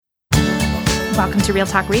Welcome to Real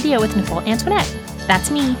Talk Radio with Nicole Antoinette. That's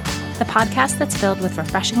me, the podcast that's filled with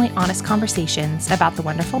refreshingly honest conversations about the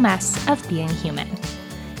wonderful mess of being human.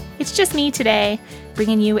 It's just me today,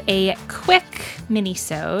 bringing you a quick mini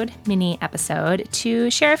episode to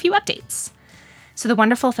share a few updates. So the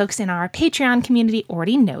wonderful folks in our Patreon community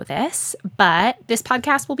already know this, but this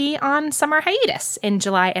podcast will be on summer hiatus in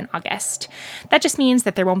July and August. That just means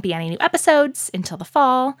that there won't be any new episodes until the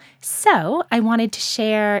fall. So I wanted to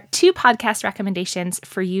share 2 podcast recommendations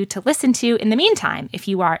for you to listen to in the meantime if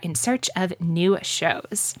you are in search of new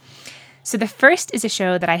shows. So the first is a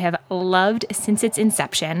show that I have loved since its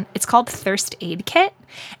inception. It's called Thirst Aid Kit,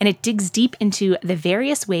 and it digs deep into the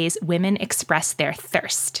various ways women express their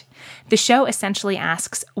thirst. The show essentially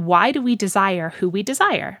asks, why do we desire who we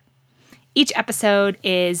desire? Each episode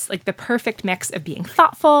is like the perfect mix of being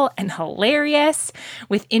thoughtful and hilarious,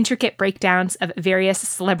 with intricate breakdowns of various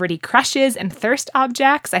celebrity crushes and thirst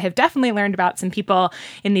objects. I have definitely learned about some people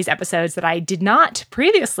in these episodes that I did not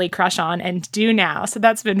previously crush on and do now, so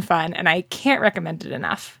that's been fun, and I can't recommend it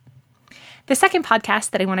enough. The second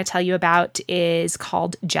podcast that I want to tell you about is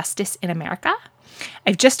called Justice in America.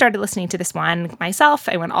 I've just started listening to this one myself.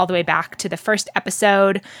 I went all the way back to the first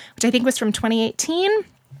episode, which I think was from 2018.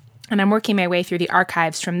 And I'm working my way through the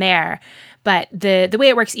archives from there. But the way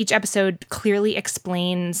it works, each episode clearly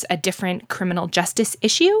explains a different criminal justice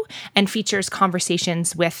issue and features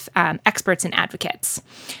conversations with experts and advocates.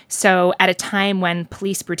 So at a time when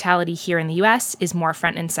police brutality here in the U.S. is more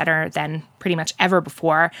front and center than pretty much ever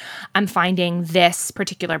before, I'm finding this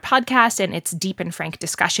particular podcast and its deep and frank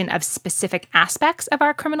discussion of specific aspects of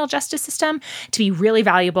our criminal justice system to be really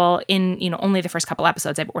valuable. In only the first couple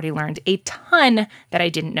episodes, I've already learned a ton that I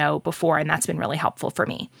didn't know before, and that's been really helpful for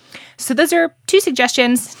me. So those are 2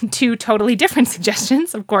 suggestions, 2 totally different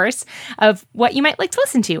suggestions, of course, of what you might like to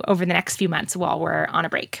listen to over the next few months while we're on a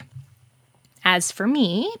break. As for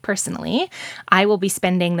me, personally, I will be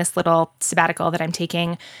spending this little sabbatical that I'm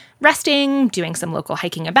taking resting, doing some local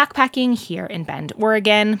hiking and backpacking here in Bend,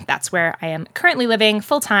 Oregon. That's where I am currently living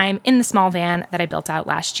full-time in the small van that I built out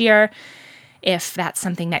last year. If that's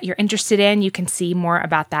something that you're interested in, you can see more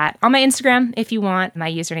about that on my Instagram if you want.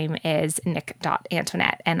 My username is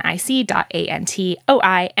nic.antoinette,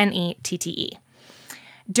 nic.antoinette.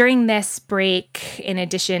 During this break, in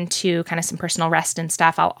addition to kind of some personal rest and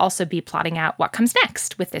stuff, I'll also be plotting out what comes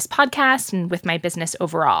next with this podcast and with my business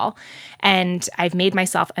overall. And I've made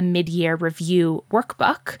myself a mid-year review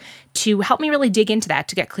workbook to help me really dig into that,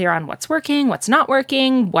 to get clear on what's working, what's not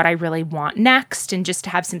working, what I really want next, and just to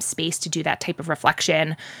have some space to do that type of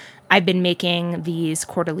reflection. I've been making these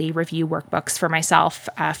quarterly review workbooks for myself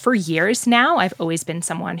for years now. I've always been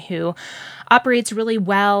someone who operates really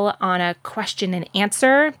well on a question and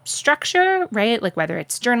answer structure, right? Like whether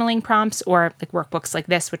it's journaling prompts or like workbooks like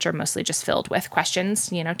this, which are mostly just filled with questions,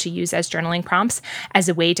 to use as journaling prompts as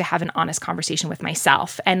a way to have an honest conversation with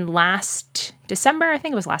myself. And last December,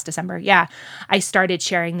 I started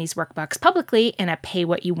sharing these workbooks publicly in a pay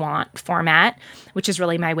what you want format, which is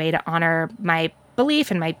really my way to honor my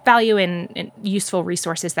belief and my value in useful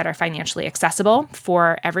resources that are financially accessible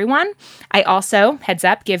for everyone. I also, heads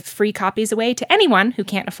up, give free copies away to anyone who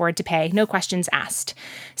can't afford to pay, no questions asked.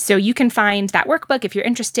 So you can find that workbook if you're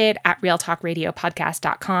interested at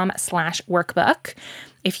realtalkradiopodcast.com/workbook.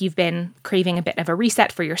 If you've been craving a bit of a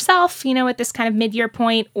reset for yourself, at this kind of mid-year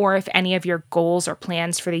point, or if any of your goals or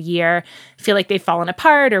plans for the year feel like they've fallen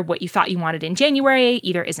apart or what you thought you wanted in January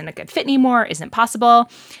either isn't a good fit anymore, isn't possible,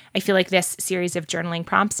 I feel like this series of journaling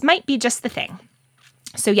prompts might be just the thing.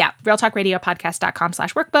 So yeah,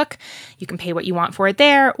 realtalkradiopodcast.com/workbook. You can pay what you want for it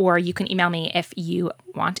there, or you can email me if you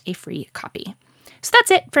want a free copy. So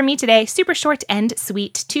that's it for me today. Super short and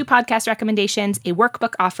sweet. 2 podcast recommendations, a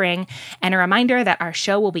workbook offering, and a reminder that our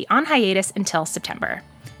show will be on hiatus until September.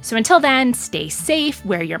 So until then, stay safe,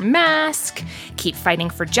 wear your mask, keep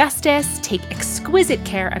fighting for justice, take exquisite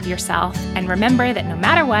care of yourself, and remember that no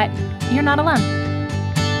matter what, you're not alone.